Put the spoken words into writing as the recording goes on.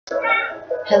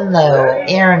Hello,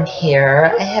 Aaron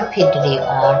here. I have PDD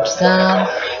autism,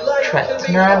 Tourette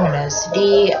syndrome, and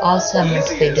OCD. Also, I'm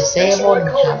mentally disabled and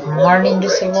have learning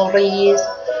disabilities.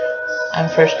 I'm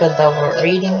first grade level at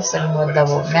reading, second grade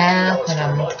level at math, and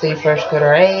I'm mentally first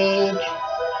grader age.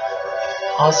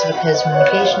 Also, because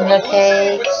medications I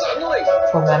take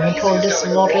for my mental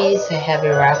disabilities, I have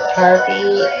erratic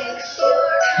therapy,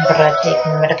 but I take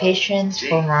medications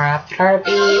for my erratic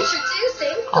therapy.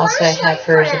 Also, I have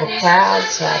fears of a crowd,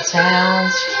 so that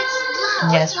sounds.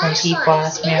 And yes, when people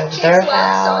ask me over their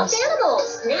house,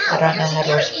 I don't know how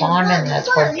to respond, and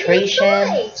that's frustration.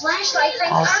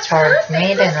 Also, it's hard for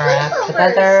me to interact with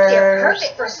others.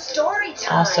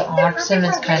 Also, autism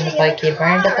is kind of like a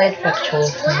brain delay, factual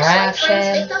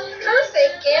interaction.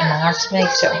 And autism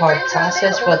makes it hard to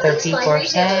process what other people are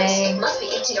saying.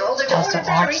 Also,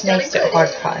 autism makes it hard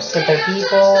to process other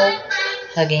people,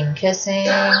 hugging, kissing.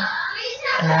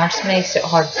 And autism makes it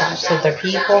hard to process other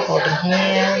people, holding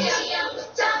hands.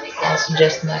 Also,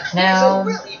 just like now,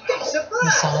 the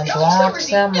signs of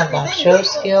autism are lack show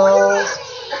skills,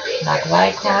 lack of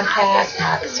eye contact,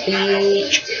 lack of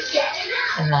speech,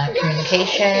 and lack of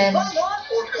communication.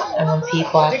 And when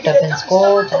people act up in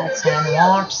school, that's a sign of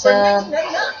autism.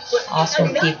 Also,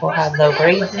 when people have low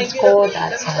grades in school,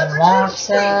 that's a sign of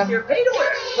autism.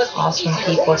 Also, when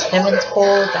people stim in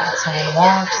school, that's a sign of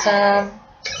autism.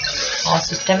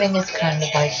 Also, stimming is kind of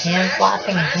like hand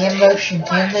flapping and hand motion,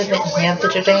 hand movement, and hand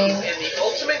fidgeting.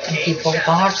 And people with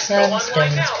autism,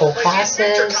 stim in school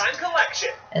classes,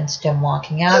 and stim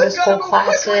walking out of school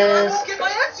classes.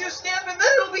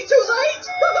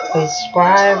 Please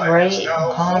subscribe, rate,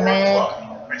 and comment.